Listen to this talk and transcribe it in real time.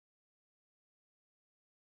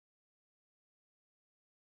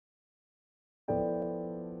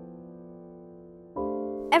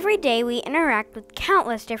Every day we interact with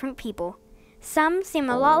countless different people. Some seem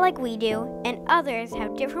a lot like we do, and others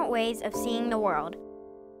have different ways of seeing the world.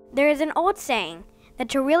 There is an old saying that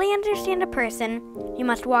to really understand a person, you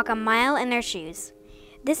must walk a mile in their shoes.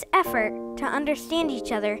 This effort to understand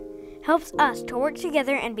each other helps us to work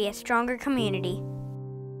together and be a stronger community.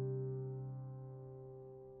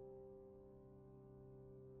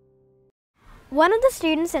 One of the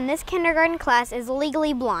students in this kindergarten class is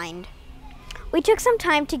legally blind. We took some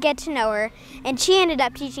time to get to know her, and she ended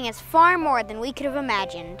up teaching us far more than we could have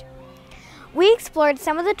imagined. We explored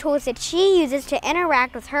some of the tools that she uses to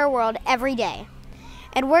interact with her world every day,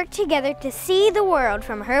 and worked together to see the world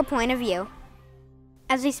from her point of view.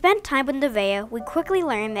 As we spent time with Nevaeh, we quickly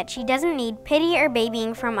learned that she doesn't need pity or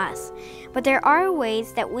babying from us, but there are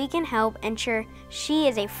ways that we can help ensure she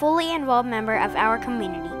is a fully involved member of our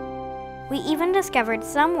community. We even discovered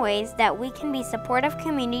some ways that we can be supportive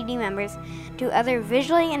community members to other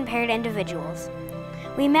visually impaired individuals.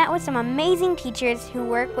 We met with some amazing teachers who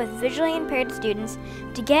work with visually impaired students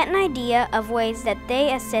to get an idea of ways that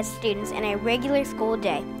they assist students in a regular school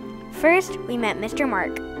day. First, we met Mr.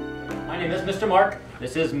 Mark. My name is Mr. Mark.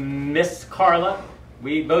 This is Miss Carla.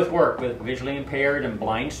 We both work with visually impaired and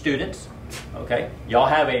blind students. Okay, y'all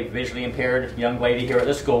have a visually impaired young lady here at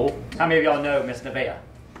the school. How many of y'all know Miss Nevaeh?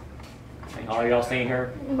 All y'all seen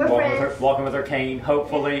her? Walking with her cane,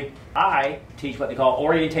 hopefully. I teach what they call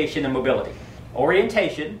orientation and mobility.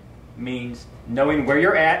 Orientation means knowing where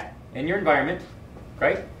you're at in your environment,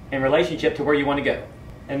 right? In relationship to where you want to go.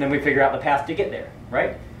 And then we figure out the path to get there,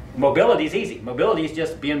 right? Mobility is easy. Mobility is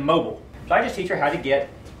just being mobile. So I just teach her how to get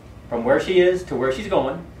from where she is to where she's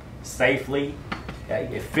going, safely, okay,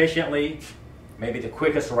 efficiently, maybe the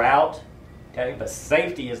quickest route, okay? But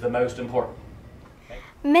safety is the most important.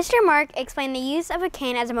 Mr. Mark explained the use of a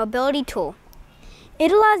cane as a mobility tool.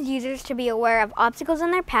 It allows users to be aware of obstacles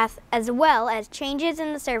in their path as well as changes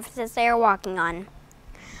in the surfaces they are walking on.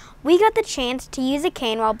 We got the chance to use a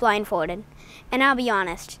cane while blindfolded, and I'll be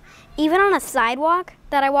honest, even on a sidewalk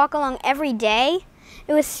that I walk along every day,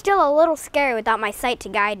 it was still a little scary without my sight to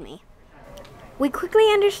guide me. We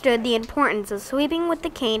quickly understood the importance of sweeping with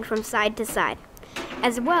the cane from side to side,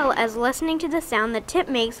 as well as listening to the sound the tip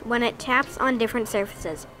makes when it taps on different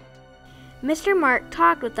surfaces. Mr. Mark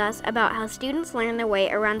talked with us about how students learn their way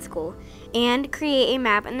around school and create a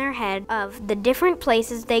map in their head of the different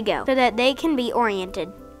places they go so that they can be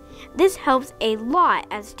oriented. This helps a lot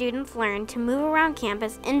as students learn to move around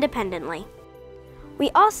campus independently. We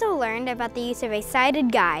also learned about the use of a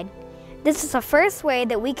sighted guide. This is the first way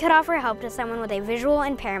that we could offer help to someone with a visual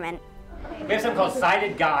impairment. We have something called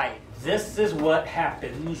sighted guide. This is what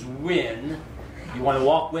happens when you want to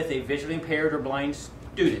walk with a visually impaired or blind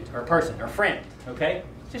student or person or friend, okay?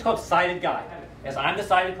 It's just called sighted guide. As I'm the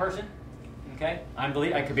sighted person, okay? I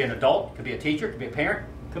could be an adult, could be a teacher, could be a parent,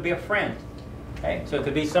 could be a friend, okay? So it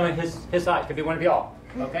could be some of his size, could be one of y'all,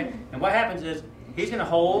 okay? And what happens is he's going to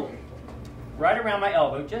hold right around my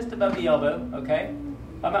elbow, just above the elbow, okay,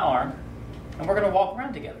 by my arm, and we're going to walk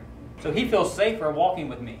around together. So he feels safer walking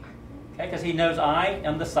with me. Okay, because he knows I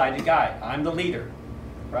am the sighted guide. I'm the leader,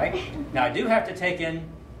 right? Now I do have to take in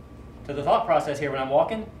to the thought process here when I'm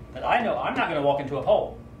walking that I know I'm not going to walk into a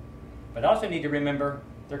hole. But I also need to remember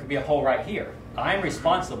there could be a hole right here. I'm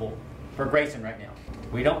responsible for Grayson right now.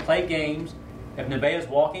 We don't play games. If Nevaeh is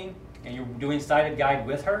walking and you're doing sighted guide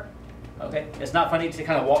with her, okay, it's not funny to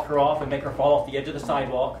kind of walk her off and make her fall off the edge of the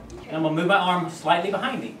sidewalk. And I'm going to move my arm slightly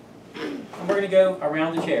behind me. And we're going to go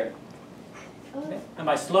around the chair. Okay. And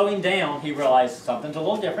by slowing down, he realized something's a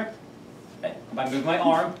little different. Okay. By moving my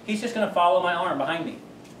arm, he's just going to follow my arm behind me.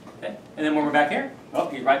 Okay. And then when we're back here, oh,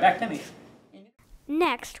 he's right back to me.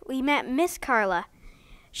 Next, we met Miss Carla.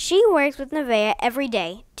 She works with Nevaeh every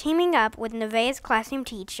day, teaming up with Nevaeh's classroom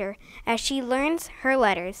teacher as she learns her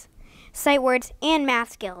letters, sight words, and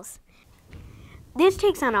math skills. This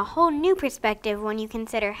takes on a whole new perspective when you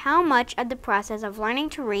consider how much of the process of learning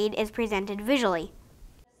to read is presented visually.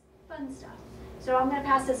 Fun stuff. So I'm going to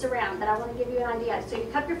pass this around, but I want to give you an idea. So you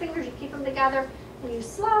cup your fingers, you keep them together, and you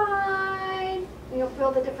slide, and you'll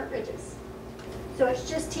feel the different ridges. So it's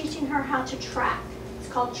just teaching her how to track. It's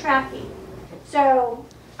called tracking. So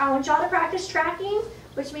I want y'all to practice tracking,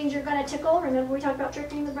 which means you're going to tickle. Remember we talked about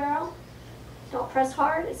tricking the barrel? Don't press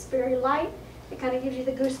hard. It's very light. It kind of gives you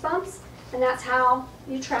the goosebumps, and that's how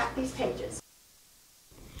you track these pages.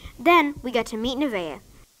 Then we got to meet Nevaeh.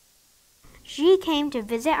 She came to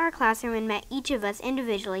visit our classroom and met each of us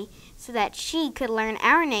individually so that she could learn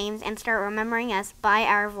our names and start remembering us by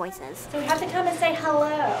our voices. So you have to come and say hello.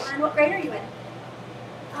 What grade are you in?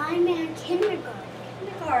 I'm in kindergarten.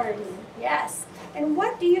 Kindergarten. Yes. And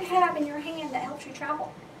what do you have in your hand that helps you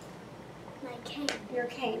travel? My cane. Your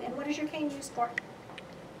cane. And what is your cane used for?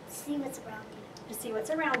 See what's around you. To see what's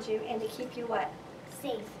around you and to keep you what?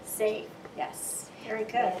 Safe. Safe. Yes. Very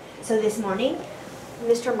good. So this morning,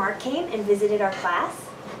 Mr. Mark came and visited our class,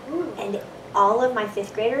 and all of my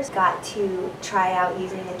 5th graders got to try out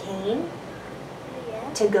using a cane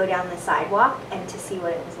to go down the sidewalk and to see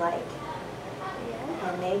what it was like.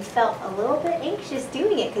 And they felt a little bit anxious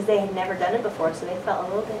doing it because they had never done it before, so they felt a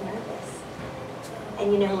little bit nervous.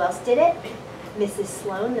 And you know who else did it? Mrs.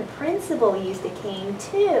 Sloan, the principal, used a cane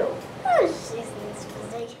too.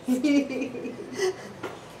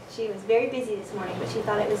 She was very busy this morning, but she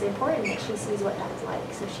thought it was important that she sees what that's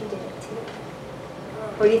like, so she did it too.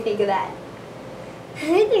 What do you think of that?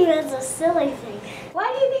 I think that's a silly thing.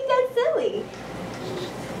 Why do you think that's silly?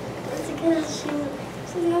 It's because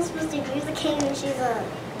she's not supposed to use a cane when she's a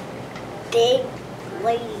big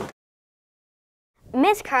lady.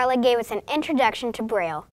 Miss Carla gave us an introduction to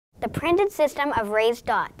Braille, the printed system of raised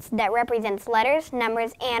dots that represents letters,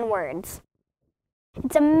 numbers, and words.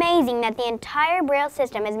 It's amazing that the entire Braille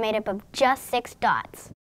system is made up of just 6 dots.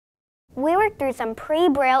 We worked through some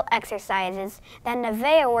pre-Braille exercises that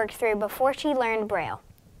Nevaeh worked through before she learned Braille.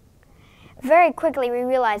 Very quickly we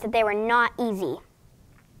realized that they were not easy.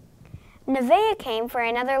 Nevaeh came for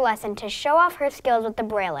another lesson to show off her skills with the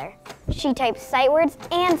Brailler. She typed sight words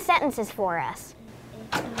and sentences for us.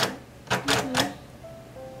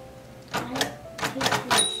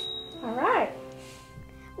 All right.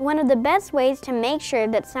 One of the best ways to make sure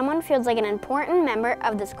that someone feels like an important member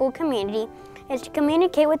of the school community is to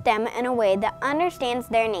communicate with them in a way that understands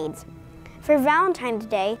their needs. For Valentine's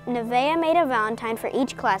Day, Nevaeh made a Valentine for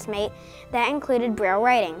each classmate that included Braille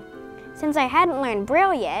writing. Since I hadn't learned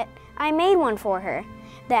Braille yet, I made one for her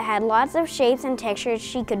that had lots of shapes and textures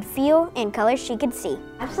she could feel and colors she could see.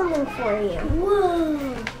 I have something for you.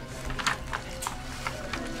 Whoa!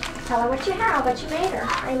 Tell her what you have, what you made her.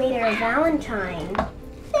 I made her a Valentine.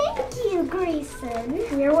 Thank you,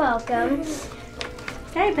 Grayson. You're welcome.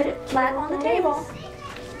 Okay, put it flat on the table.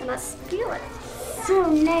 And let's feel it. So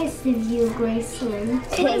nice of you, Grayson.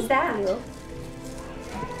 What is that?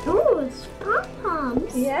 Ooh, it's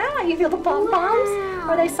pom-poms. Yeah, you feel the pom-poms? Wow.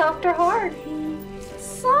 Are they soft or hard?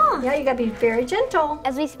 Soft. Yeah, you gotta be very gentle.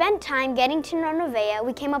 As we spent time getting to know Nevaeh,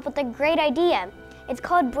 we came up with a great idea. It's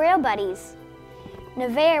called Braille Buddies.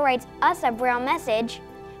 Nevaeh writes us a Braille message,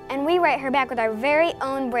 and we write her back with our very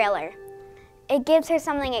own Brailler. It gives her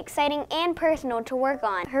something exciting and personal to work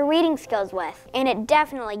on her reading skills with, and it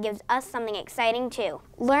definitely gives us something exciting too.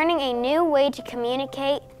 Learning a new way to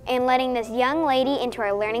communicate and letting this young lady into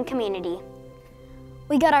our learning community.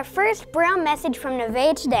 We got our first Braille message from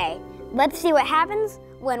Nevaeh today. Let's see what happens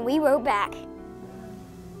when we wrote back.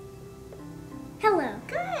 Hello.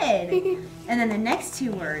 Good. And then the next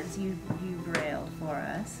 2 words you brailled for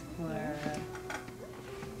us were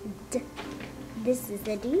This is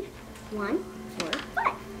the D. 1, 4,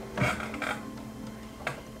 5.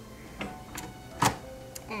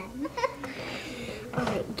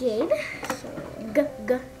 Alright, Gabe. So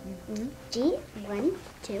G. 1,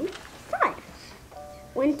 2, 5.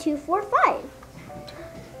 1, 2, 4, 5.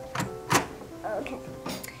 Okay.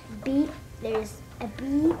 B. There's a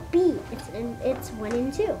B. B. It's 1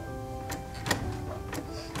 and 2.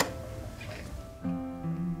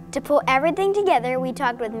 To pull everything together, we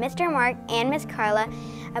talked with Mr. Mark and Miss Carla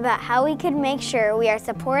about how we could make sure we are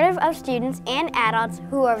supportive of students and adults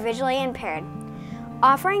who are visually impaired.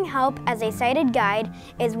 Offering help as a sighted guide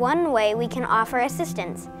is one way we can offer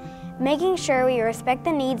assistance. Making sure we respect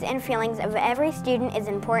the needs and feelings of every student is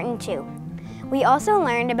important too. We also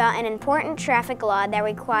learned about an important traffic law that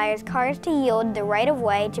requires cars to yield the right of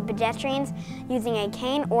way to pedestrians using a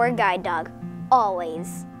cane or guide dog,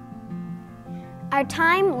 always. Our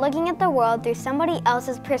time looking at the world through somebody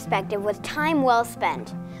else's perspective was time well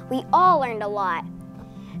spent. We all learned a lot,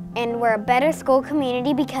 and we're a better school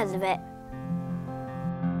community because of it.